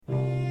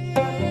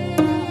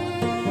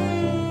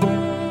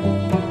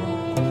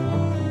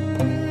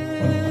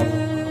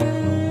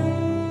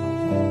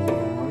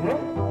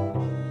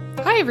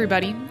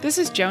everybody. This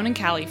is Joan and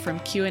Callie from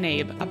Q and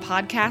Abe, a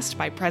podcast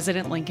by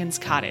President Lincoln's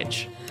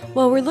Cottage.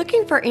 While we're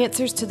looking for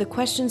answers to the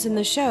questions in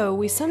the show,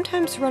 we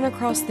sometimes run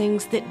across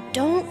things that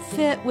don't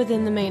fit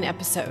within the main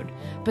episode,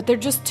 but they're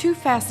just too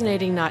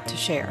fascinating not to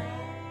share.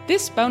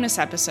 This bonus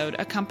episode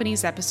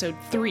accompanies episode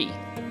 3,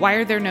 Why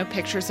Are There No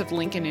Pictures of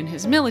Lincoln in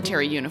His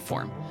Military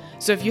Uniform?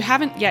 So if you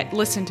haven't yet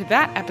listened to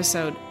that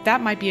episode,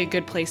 that might be a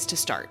good place to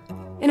start.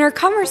 In our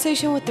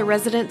conversation with the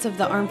residents of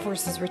the Armed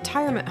Forces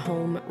Retirement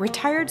Home,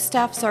 retired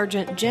Staff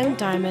Sergeant Jim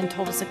Diamond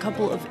told us a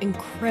couple of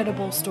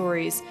incredible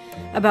stories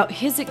about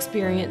his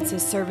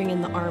experiences serving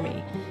in the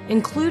Army,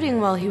 including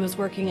while he was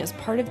working as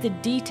part of the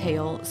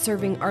detail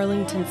serving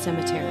Arlington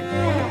Cemetery.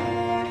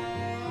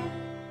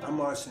 I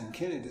marched in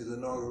Kennedy's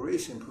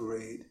inauguration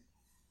parade,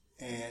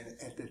 and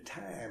at the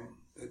time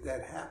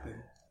that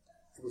happened,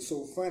 it was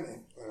so funny,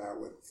 but I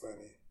wasn't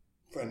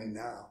funny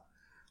now,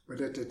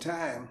 but at the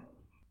time,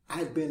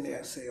 I'd been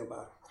there, say,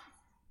 about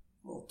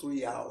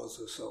 3 hours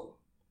or so.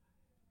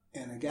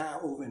 And a guy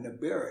over in the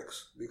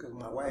barracks, because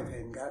my wife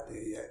hadn't got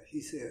there yet, he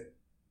said,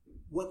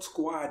 "What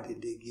squad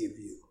did they give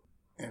you?"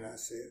 And I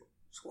said,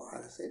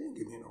 "Squad?" I said, "They didn't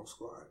give me no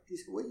squad." He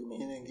said, "What do you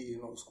mean they didn't give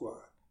you no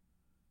squad?"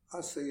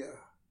 I said,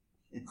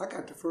 "I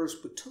got the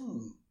 1st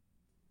platoon."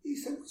 He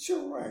said, "What's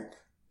your rank?"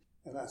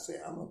 And I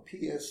said, "I'm a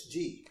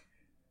PSG."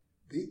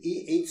 The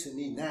E8s and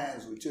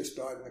E9s were just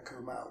starting to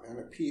come out, and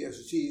a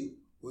PSG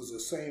was the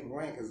same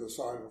rank as a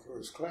sergeant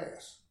first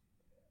class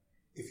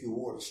if you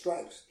wore the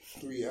stripes,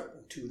 3 up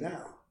and 2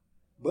 down.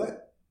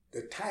 But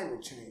the title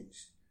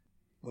changed.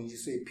 When you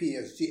say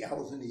PSG, I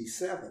was an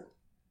E7.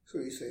 So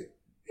he said,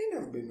 "Ain't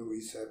never been no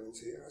E7s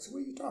here." I said, "What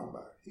are you talking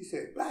about?" He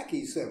said, "Black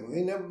E7,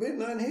 ain't never been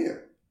none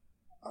here."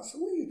 I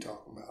said, "What are you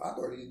talking about?" I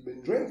thought he'd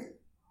been drinking.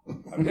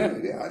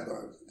 I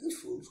thought, this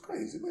fool's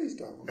crazy. What he's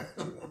talking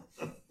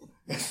about?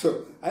 And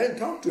so I didn't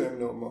talk to him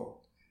no more.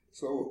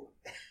 So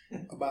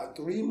about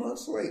 3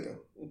 months later,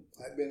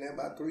 I'd been there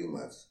about 3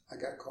 months, I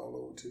got called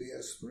over to the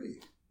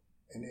S3.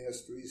 And the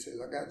S3 says,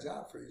 "I got a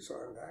job for you,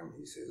 Sergeant Diamond."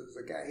 He says, "There's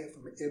a guy here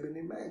from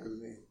Ebony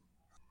Magazine."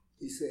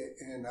 He said,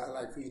 "And I'd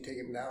like for you to take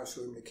him down,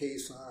 show him the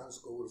caissons,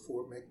 go over to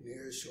Fort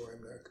McNair, show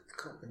him the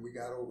company we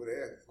got over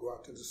there, go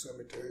out to the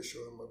cemetery,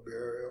 show him a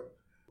burial,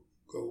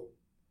 go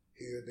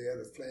here, there,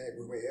 the flag,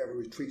 we may have a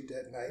retreat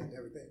that night and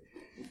everything."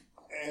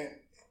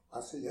 And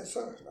I said, "Yes,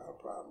 sir, not a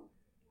problem."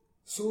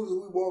 As soon as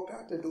we walked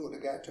out the door, the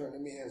guy turned to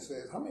me and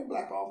says, "How many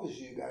black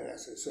officers you got?" I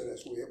said, "Sir,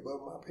 that's way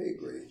above my pay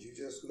grade. You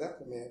just left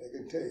the man. They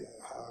can tell you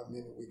how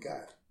many we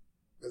got."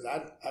 Because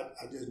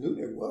I just knew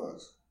there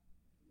was.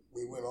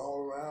 We went all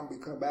around. We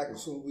come back, and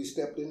as soon as we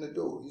stepped in the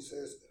door, he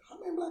says, "How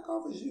many black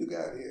officers you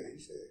got here?" He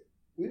said,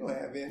 "We don't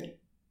have any."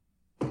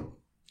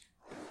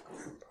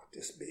 About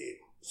this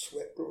big.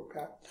 Sweat broke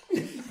out.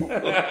 The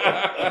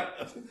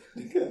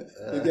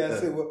guy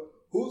said, "Well,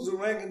 who's the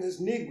ranking this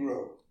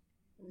Negro?"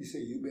 He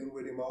said, "You've been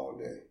with him all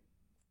day."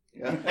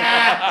 I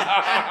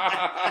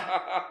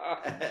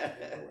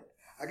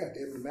got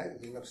the Ebony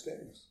Magazine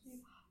upstairs.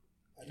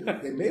 I do.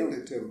 They mailed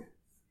it to me.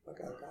 I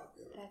got a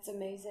copy of it. That's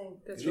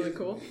amazing. That's really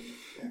cool.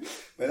 Yeah.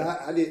 But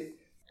I did.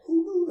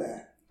 Who knew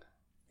that?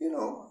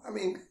 I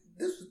mean,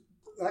 this,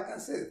 like I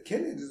said,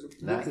 Kennedy's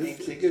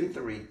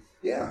 1963.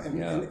 Yeah,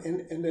 and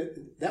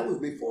that was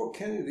before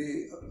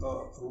Kennedy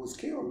was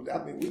killed.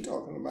 I mean, we're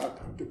talking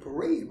about the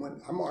parade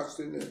when I marched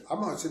in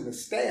the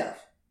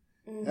staff.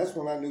 Mm-hmm. That's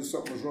when I knew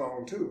something was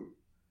wrong too.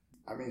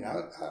 I mean, I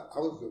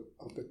was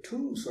a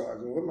platoon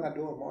sergeant. What am I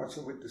doing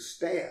marching with the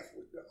staff,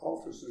 with the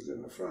officers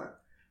in the front?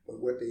 But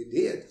what they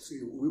did,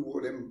 see, we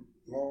wore them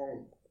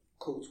long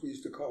coats we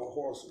used to call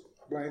horse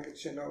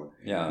blankets, no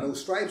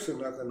stripes or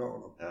nothing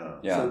on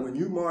them. So when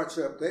you march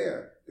up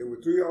there were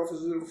 3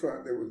 officers in the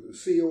front, there was the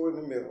CO in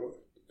the middle,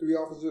 3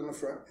 officers in the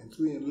front, and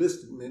 3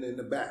 enlisted men in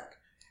the back.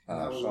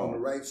 I was on the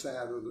right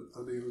side of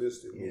the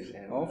enlisted men.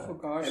 Yes, for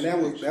gosh. And that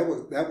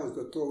was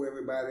to throw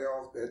everybody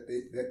off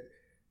that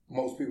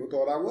most people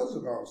thought I was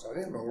an officer. I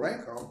didn't have no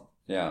rank on.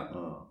 Yeah.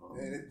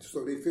 And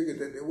so they figured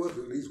that there was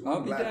at least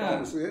one black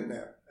officer in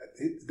there.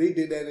 They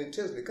did that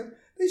intentionally because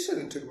they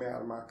shouldn't have took me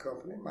out of my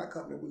company. My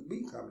company was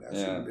B Company. I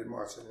shouldn't have been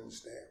marching in the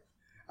staff.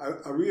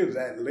 I realized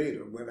that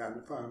later when I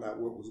found out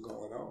what was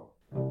going on.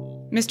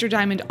 Mr.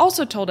 Diamond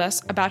also told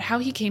us about how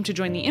he came to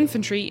join the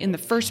infantry in the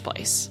first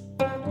place.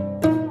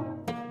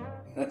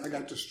 I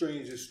got the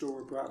strangest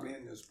story probably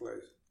in this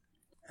place.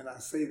 And I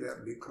say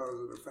that because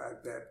of the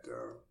fact that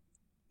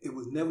it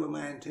was never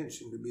my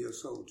intention to be a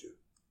soldier.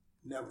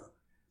 Never.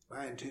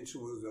 My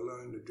intention was to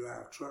learn to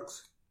drive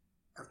trucks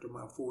after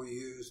my 4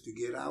 years, to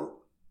get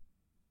out,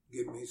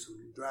 get me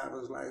some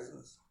driver's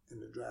license,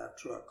 and to drive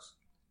trucks.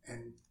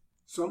 And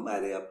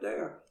somebody up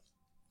there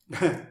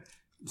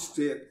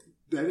said,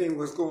 "That ain't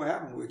what's going to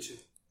happen with you."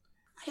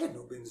 I had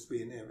no business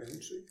being in the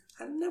infantry.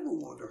 I never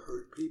wanted to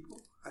hurt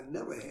people. I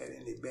never had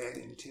any bad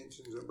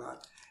intentions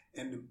about.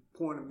 And the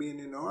point of being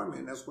in the Army,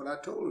 and that's what I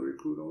told the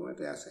recruiter I went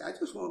there, I said, "I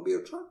just want to be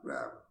a truck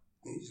driver."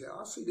 And he said,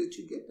 "I'll see that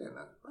you get that." And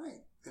I said,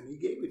 "Right." And he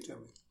gave it to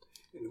me.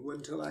 And it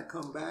wasn't until I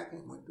come back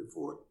and went to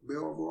Fort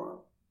Belvoir,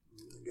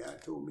 and the guy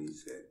told me, he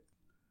said,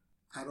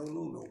 "I don't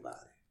know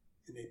nobody.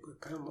 and they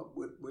come up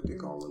with what they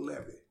call a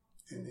levy.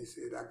 And they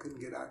said I couldn't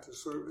get out to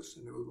service,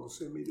 and they were going to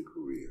send me to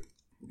Korea.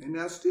 And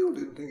I still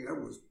didn't think that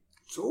was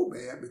so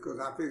bad because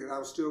I figured I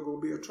was still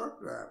going to be a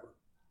truck driver,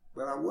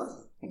 but I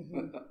wasn't.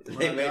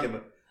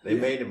 They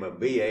made him a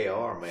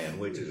BAR man,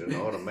 which is an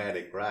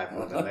automatic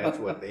rifle, and that's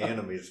what the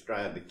enemy's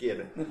trying to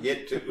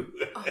get to.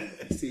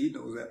 See, he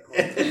knows that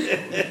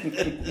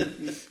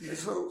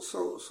part.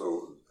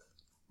 So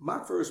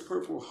my first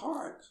Purple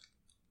Heart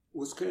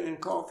was carrying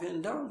coffee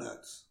and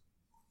donuts.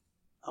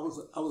 I was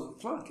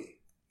a flunky.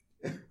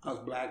 I was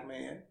a black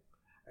man.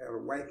 I had a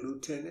white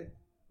lieutenant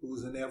who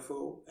was an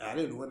FO. I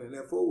didn't know what an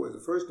FO was.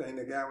 The first thing when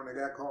the guy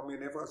called me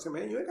an FO, I said,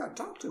 man, you ain't got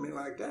to talk to me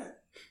like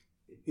that.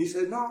 He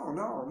said, no.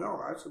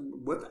 I said,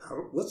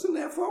 what's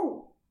an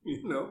FO?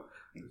 You know,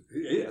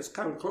 yeah, it's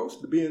kind of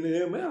close to being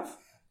an MF,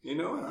 you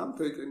know, and I'm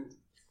thinking,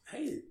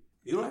 hey,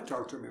 you don't have to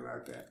talk to me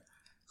like that.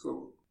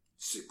 So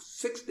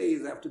 6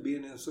 days after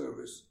being in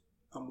service,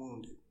 I'm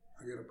wounded.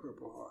 I get a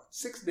Purple Heart.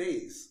 6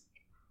 days.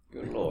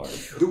 Good Lord.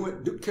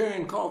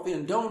 Carrying coffee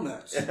and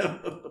donuts.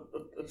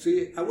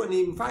 See, I wasn't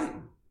even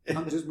fighting.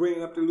 I'm just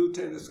bringing up the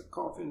lieutenant's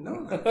coffee and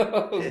donuts.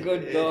 Oh,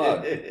 good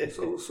God.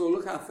 So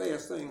look how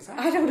fast things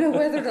happen. I don't know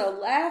whether to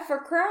laugh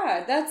or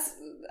cry. Well,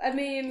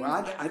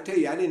 I tell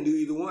you, I didn't do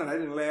either one. I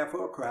didn't laugh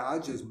or cry. I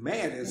was just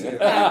mad as hell.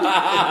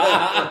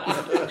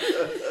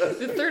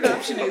 The third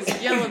option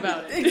is yell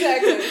about it.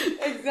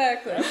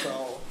 Exactly. That's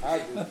all. I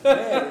was just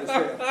mad as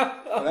hell.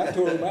 But I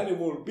told him I didn't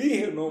want to be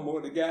here no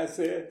more. The guy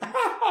said,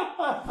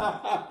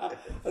 I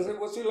said,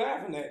 what's he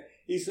laughing at?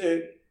 He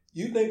said,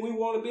 you think we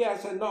want to be? I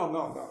said, no.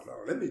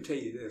 Let me tell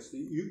you this.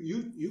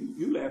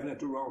 You laughing at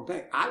the wrong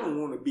thing. I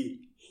don't want to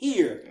be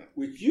here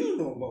with you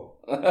no more.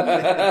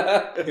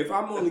 If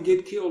I'm going to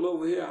get killed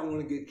over here, I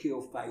want to get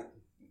killed fighting.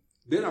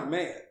 Then I'm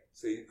mad.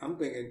 See, I'm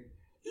thinking,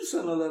 you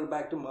send a letter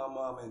back to my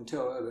mom and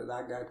tell her that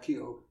I got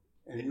killed,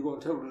 and you're going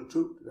to tell her the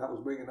truth that I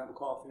was bringing up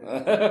coffee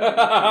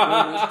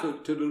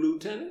to the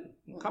lieutenant?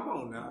 Come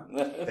on now.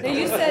 Now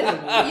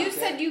you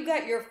said you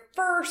got your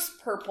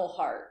first Purple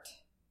Heart.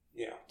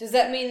 Yeah. Does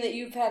that mean that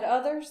you've had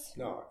others?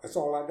 No, that's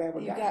all I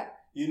ever got.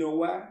 You know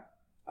why?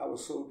 I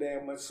was so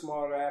damn much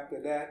smarter after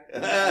that.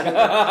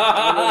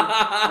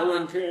 I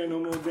wasn't carrying no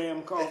more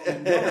damn coffee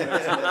and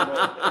donuts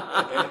anymore.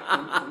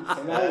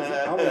 And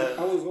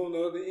I was on the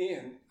other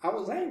end. I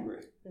was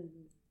angry.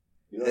 Mm-hmm.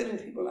 You know how many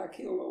people I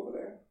killed over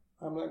there?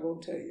 I'm not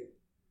going to tell you.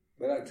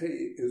 But I tell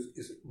you,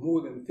 it's more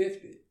than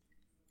 50.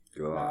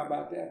 Sure. How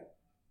about that?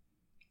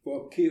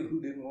 For a kid who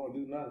didn't want to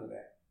do none of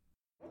that.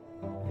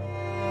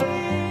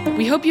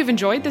 We hope you've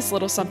enjoyed this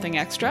little something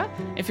extra.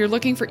 If you're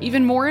looking for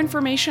even more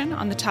information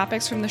on the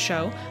topics from the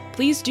show,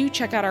 please do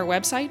check out our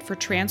website for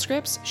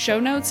transcripts, show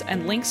notes,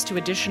 and links to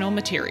additional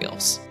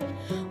materials.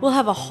 We'll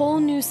have a whole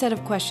new set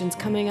of questions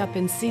coming up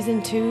in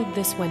Season 2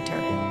 this winter.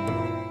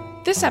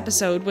 This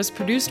episode was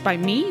produced by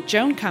me,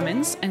 Joan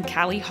Cummins, and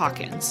Callie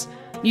Hawkins.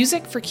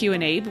 Music for Q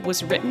and Abe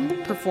was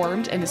written,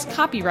 performed, and is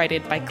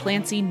copyrighted by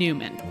Clancy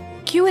Newman.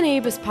 Q and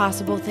Abe is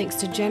possible thanks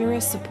to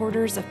generous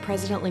supporters of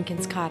President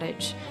Lincoln's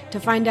Cottage. To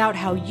find out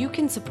how you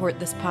can support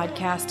this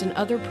podcast and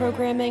other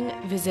programming,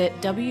 visit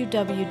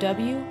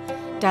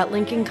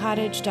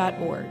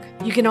www.lincolncottage.org.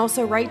 You can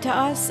also write to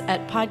us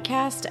at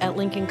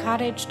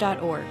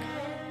podcast@lincolncottage.org.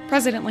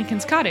 President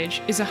Lincoln's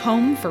Cottage is a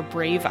home for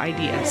brave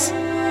ideas.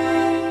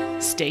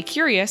 Stay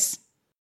curious.